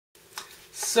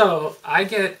So I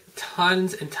get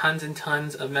tons and tons and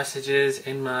tons of messages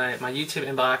in my YouTube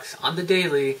inbox on the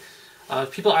daily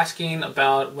of people asking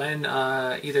about when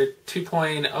either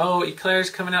 2.0 Eclair is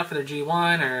coming out for their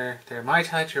G1 or their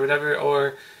MyTouch or whatever,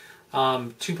 or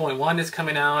 2.1 is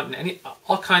coming out, and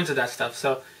all kinds of that stuff.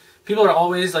 So people are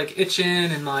always like itching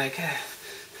and like,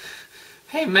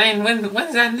 hey man,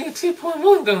 when's that new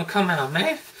 2.1 gonna come out,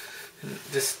 man? And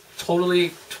just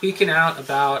totally tweaking out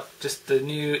about just the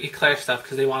new Eclair stuff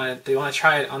because they want to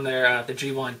try it on their the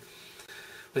G1.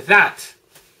 With that,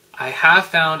 I have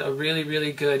found a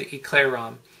really good Eclair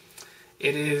ROM.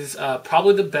 It is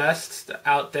probably the best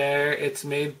out there. It's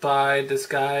made by this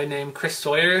guy named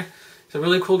Soyar. He's a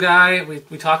really cool guy.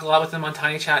 We talk a lot with him on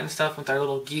Tiny Chat and stuff with our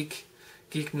little geek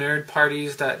nerd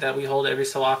parties that we hold every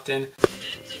so often.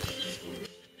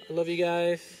 I love you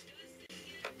guys.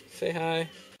 Say hi.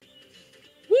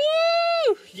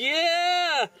 Woo!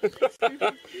 Yeah!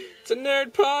 It's a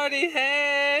nerd party,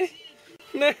 hey!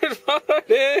 Nerd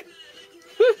party!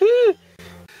 Woohoo!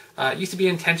 It used to be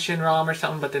Intention ROM or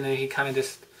something, but then he kind of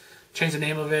just changed the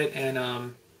name of it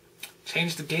and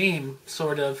changed the game,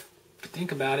 sort of, if you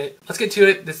think about it. Let's get to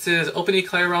it. This is Open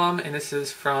Eclair ROM, and this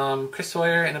is from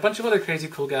Soyar and a bunch of other crazy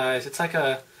cool guys. It's like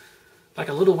a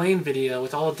Lil Wayne video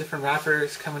with all the different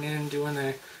rappers coming in and doing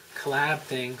their collab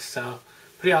things, so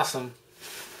pretty awesome.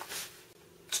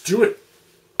 Let's do it.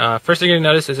 First thing you're going to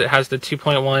notice is it has the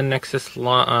 2.1 Nexus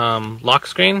lock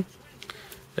screen,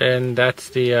 and that's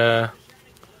the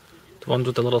ones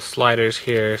with the little sliders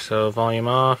here. So volume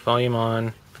off, volume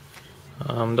on.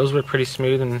 Those work pretty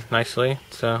smooth and nicely.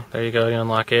 So there you go, you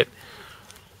unlock it.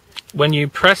 When you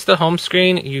press the home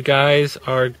screen, you guys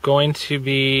are going to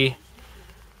be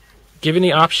given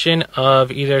the option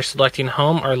of either selecting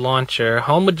home or launcher.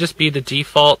 Home would just be the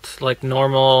default, like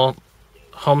normal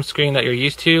home screen that you're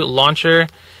used to. Launcher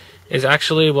is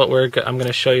actually what I'm going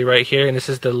to show you right here, and this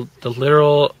is the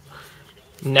literal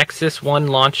Nexus One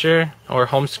launcher or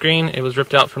home screen. It was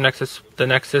ripped out from the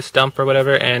Nexus dump or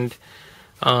whatever, and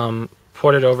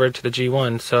ported over to the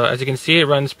G1. So as you can see, it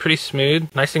runs pretty smooth,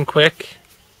 nice and quick.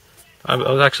 I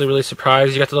was actually really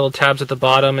surprised. You got the little tabs at the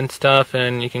bottom and stuff,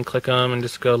 and you can click them and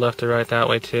just go left or right that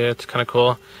way too. It's kind of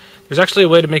cool. There's actually a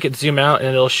way to make it zoom out, and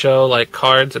it'll show like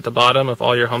cards at the bottom of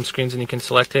all your home screens, and you can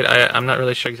select it. I'm not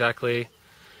really sure exactly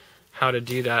how to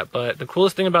do that, but the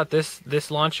coolest thing about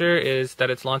this launcher is that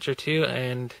it's Lancher2,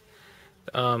 and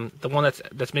the one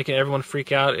that's making everyone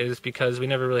freak out is because we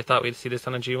never really thought we'd see this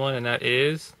on a G1, and that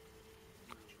is,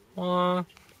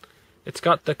 it's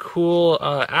got the cool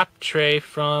app tray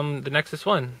from the Nexus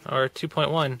One or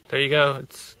 2.1. There you go.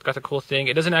 It's got the cool thing.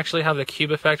 It doesn't actually have the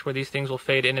cube effect where these things will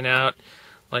fade in and out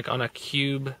like on a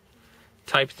cube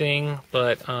type thing,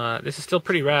 but this is still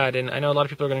pretty rad, and I know a lot of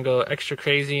people are going to go extra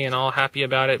crazy and all happy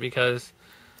about it because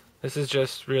this is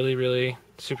just really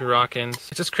super rocking.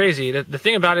 It's just crazy. The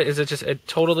thing about it is it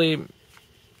totally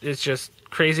is just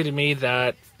crazy to me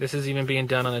that this is even being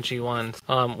done on a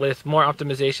G1. With more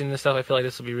optimization and stuff, I feel like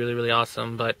this will be really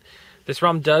awesome. But this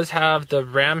ROM does have the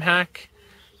RAM hack,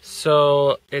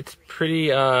 so it's pretty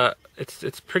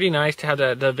it's pretty nice to have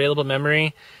the available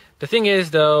memory. The thing is,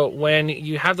 though, when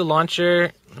you have the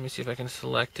launcher, let me see if I can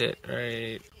select it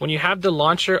right. When you have the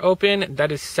launcher open,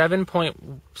 that is 7.7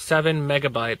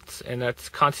 megabytes, and that's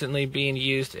constantly being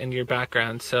used in your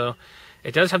background. So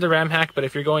it does have the RAM hack, but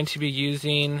if you're going to be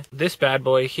using this bad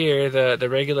boy here, the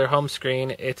regular home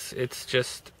screen, it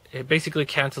basically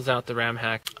cancels out the RAM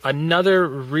hack. Another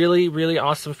really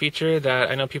awesome feature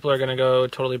that I know people are going to go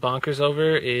totally bonkers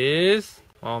over is,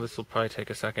 well, this will probably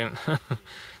take a second.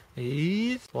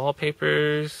 These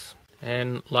wallpapers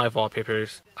and live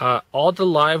wallpapers. All the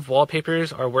live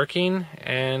wallpapers are working,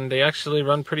 and they actually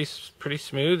run pretty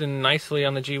smooth and nicely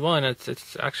on the G1.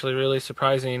 It's actually really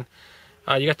surprising.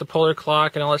 You got the polar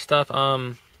clock and all that stuff.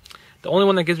 The only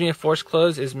one that gives me a force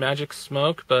close is Magic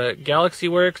Smoke, but Galaxy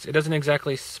works. It doesn't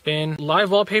exactly spin. Live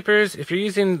wallpapers, if you're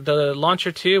using the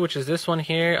Lancher2, which is this one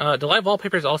here, the live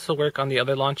wallpapers also work on the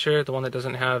other launcher, the one that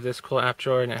doesn't have this cool app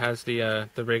drawer and it has the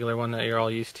regular one that you're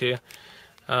all used to.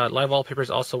 Live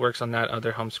wallpapers also works on that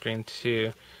other home screen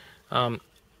too.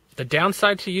 The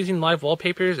downside to using live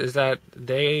wallpapers is that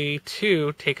they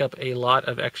too take up a lot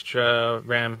of extra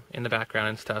RAM in the background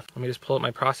and stuff. Let me just pull up my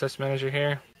process manager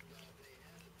here.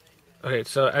 Okay,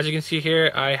 so as you can see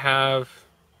here, I have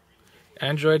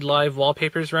Android live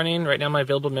wallpapers running. Right now my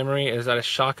available memory is at a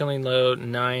shockingly low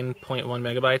 9.1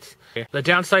 megabytes. The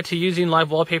downside to using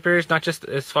live wallpapers, not just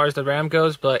as far as the RAM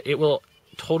goes, but it will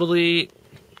totally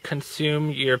consume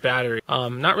your battery.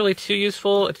 Not really too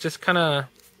useful. It's just kind of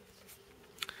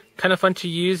kind of fun to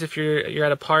use if you're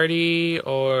at a party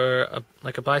or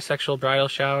like a bisexual bridal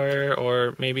shower,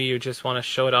 or maybe you just want to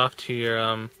show it off to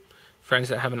your friends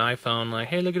that have an iPhone. Like,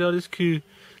 hey, look at all this cool.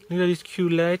 Look at all these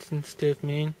cool lights and stuff,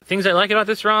 man. Things I like about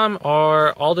this ROM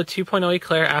are all the 2.0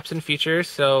 Eclair apps and features.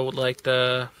 So like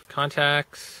the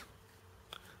contacts,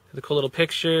 the cool little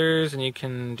pictures, and you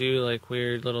can do like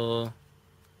weird little,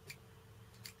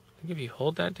 I think if you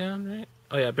hold that down, right?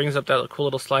 Oh yeah, it brings up that cool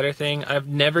little slider thing. I've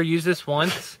never used this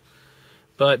once,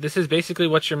 but this is basically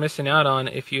what you're missing out on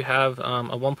if you have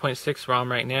a 1.6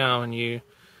 ROM right now and you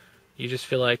just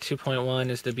feel like 2.1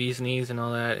 is the bee's knees and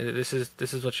all that. This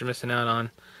is what you're missing out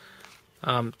on.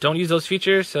 Don't use those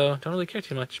features, so don't really care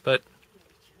too much, but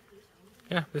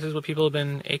yeah, this is what people have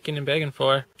been aching and begging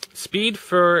for. Speed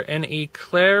for an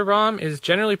Eclair ROM is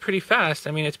generally pretty fast.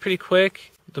 I mean, it's pretty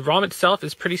quick. The ROM itself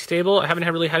is pretty stable. I haven't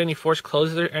really had any forced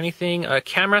closes or anything.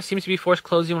 Camera seems to be forced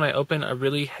closing when I open a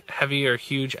really heavy or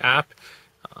huge app.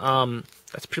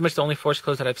 That's pretty much the only forced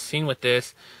close that I've seen with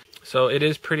this. So it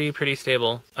is pretty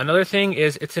stable. Another thing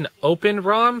is it's an open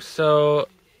ROM, so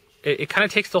it kind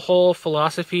of takes the whole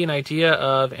philosophy and idea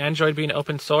of Android being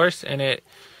open source, and it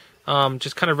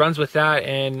just kind of runs with that,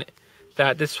 and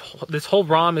that this whole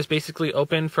ROM is basically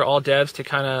open for all devs to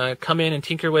kind of come in and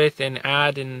tinker with and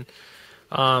add and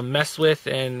mess with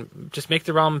and just make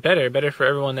the ROM better for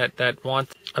everyone that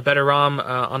wants a better ROM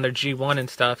on their G1 and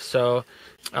stuff. So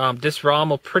this ROM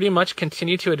will pretty much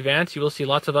continue to advance. You will see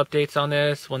lots of updates on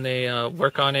this when they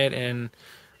work on it, and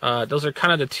those are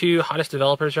kind of the two hottest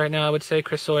developers right now, I would say.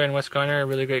 Chris Soyar and Wes Garner are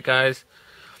really great guys,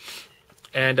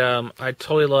 and I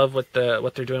totally love what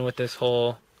they're doing with this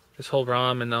whole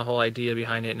ROM and the whole idea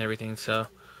behind it and everything. So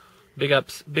big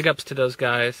ups to those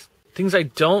guys. Things I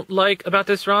don't like about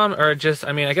this ROM are just,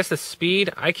 I mean, I guess the speed.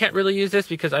 I can't really use this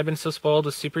because I've been so spoiled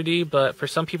with Super D, but for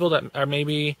some people that are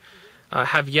maybe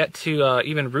have yet to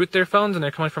even root their phones and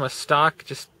they're coming from a stock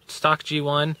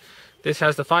G1, this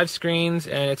has the 5 screens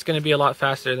and it's going to be a lot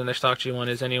faster than their stock G1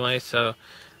 is anyway, so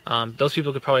those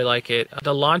people could probably like it.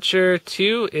 The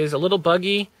Lancher2 is a little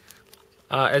buggy,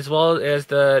 as well as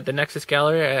the Nexus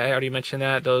Gallery. I already mentioned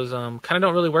that. Those kind of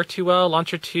don't really work too well.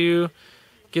 Lancher2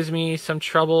 gives me some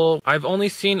trouble. I've only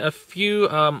seen a few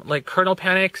like kernel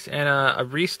panics and a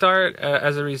restart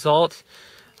as a result.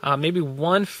 Maybe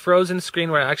one frozen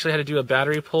screen where I actually had to do a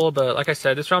battery pull, but like I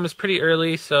said, this ROM is pretty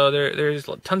early, so there's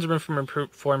tons of room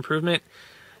for improvement.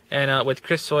 And with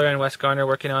Chris Soyar and Wes Garner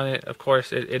working on it, of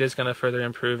course, it is going to further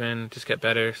improve and just get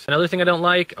better. Another thing I don't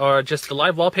like are just the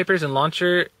live wallpapers in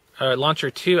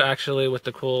Lancher2, actually, with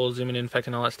the cool zoom in effect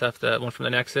and all that stuff, the one from the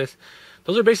Nexus.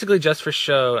 Those are basically just for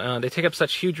show. They take up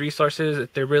such huge resources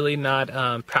that they're really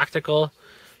not practical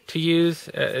to use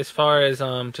as far as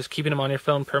just keeping them on your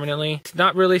phone permanently. It's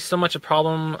not really so much a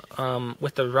problem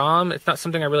with the ROM. It's not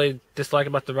something I really dislike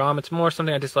about the ROM. It's more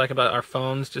something I dislike about our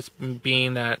phones, just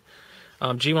being that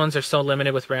G1s are so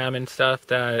limited with RAM and stuff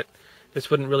that this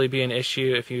wouldn't really be an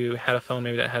issue if you had a phone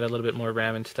maybe that had a little bit more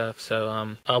RAM and stuff.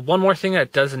 So one more thing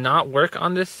that does not work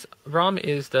on this ROM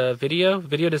is the video.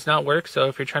 Video does not work, so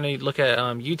if you're trying to look at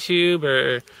YouTube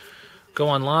or go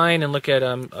online and look at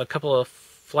a couple of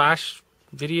flash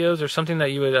videos or something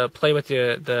that you would play with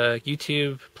the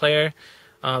YouTube player,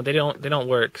 they don't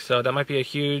work. So that might be a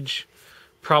huge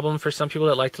problem for some people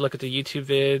that like to look at the YouTube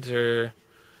vids or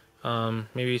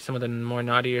maybe some of the more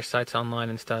naughtier sites online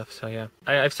and stuff. So yeah,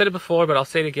 I've said it before, but I'll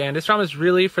say it again. This ROM is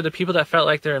really for the people that felt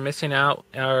like they were missing out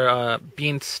or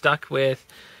being stuck with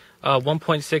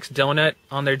 1.6 donut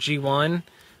on their G1.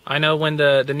 I know when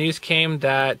the news came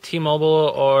that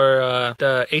T-Mobile or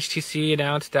the HTC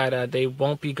announced that they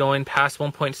won't be going past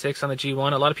 1.6 on the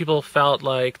G1, a lot of people felt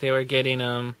like they were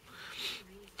getting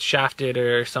shafted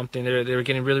or something. They were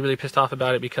getting really pissed off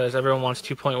about it because everyone wants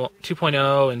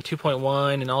 2.0 and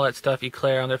 2.1 and all that stuff,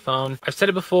 Eclair on their phone. I've said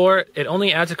it before, it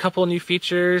only adds a couple of new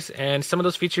features, and some of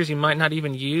those features you might not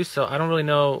even use, so I don't really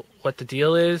know what the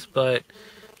deal is, but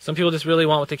some people just really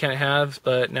want what they can't have,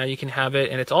 but now you can have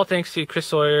it, and it's all thanks to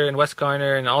Chris Soyar and Wes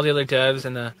Garner and all the other devs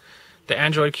and the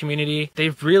Android community.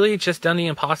 They've really just done the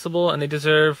impossible, and they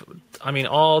deserve, I mean,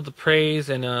 all the praise.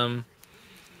 And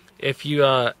if you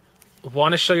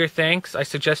want to show your thanks, I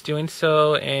suggest doing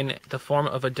so in the form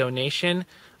of a donation.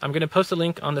 I'm going to post a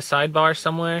link on the sidebar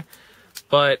somewhere,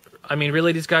 but I mean,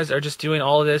 really, these guys are just doing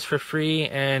all of this for free,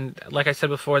 and like I said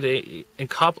before, they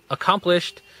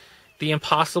accomplished the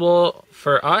impossible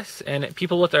for us and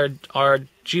people with our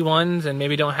G1s and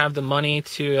maybe don't have the money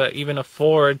to even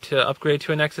afford to upgrade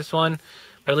to a Nexus One,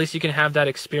 but at least you can have that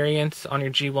experience on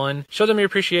your G1. Show them your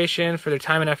appreciation for their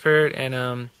time and effort,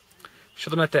 and Show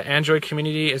them that the Android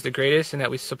community is the greatest and that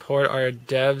we support our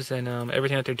devs and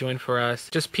everything that they're doing for us.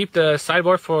 Just peep the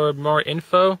sidebar for more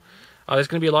info. There's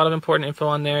going to be a lot of important info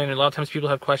on there, and a lot of times people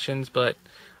have questions, but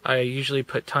I usually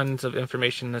put tons of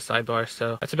information in the sidebar.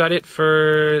 So that's about it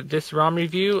for this ROM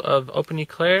review of Open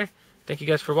Eclair. Thank you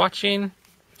guys for watching,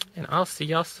 and I'll see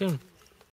y'all soon.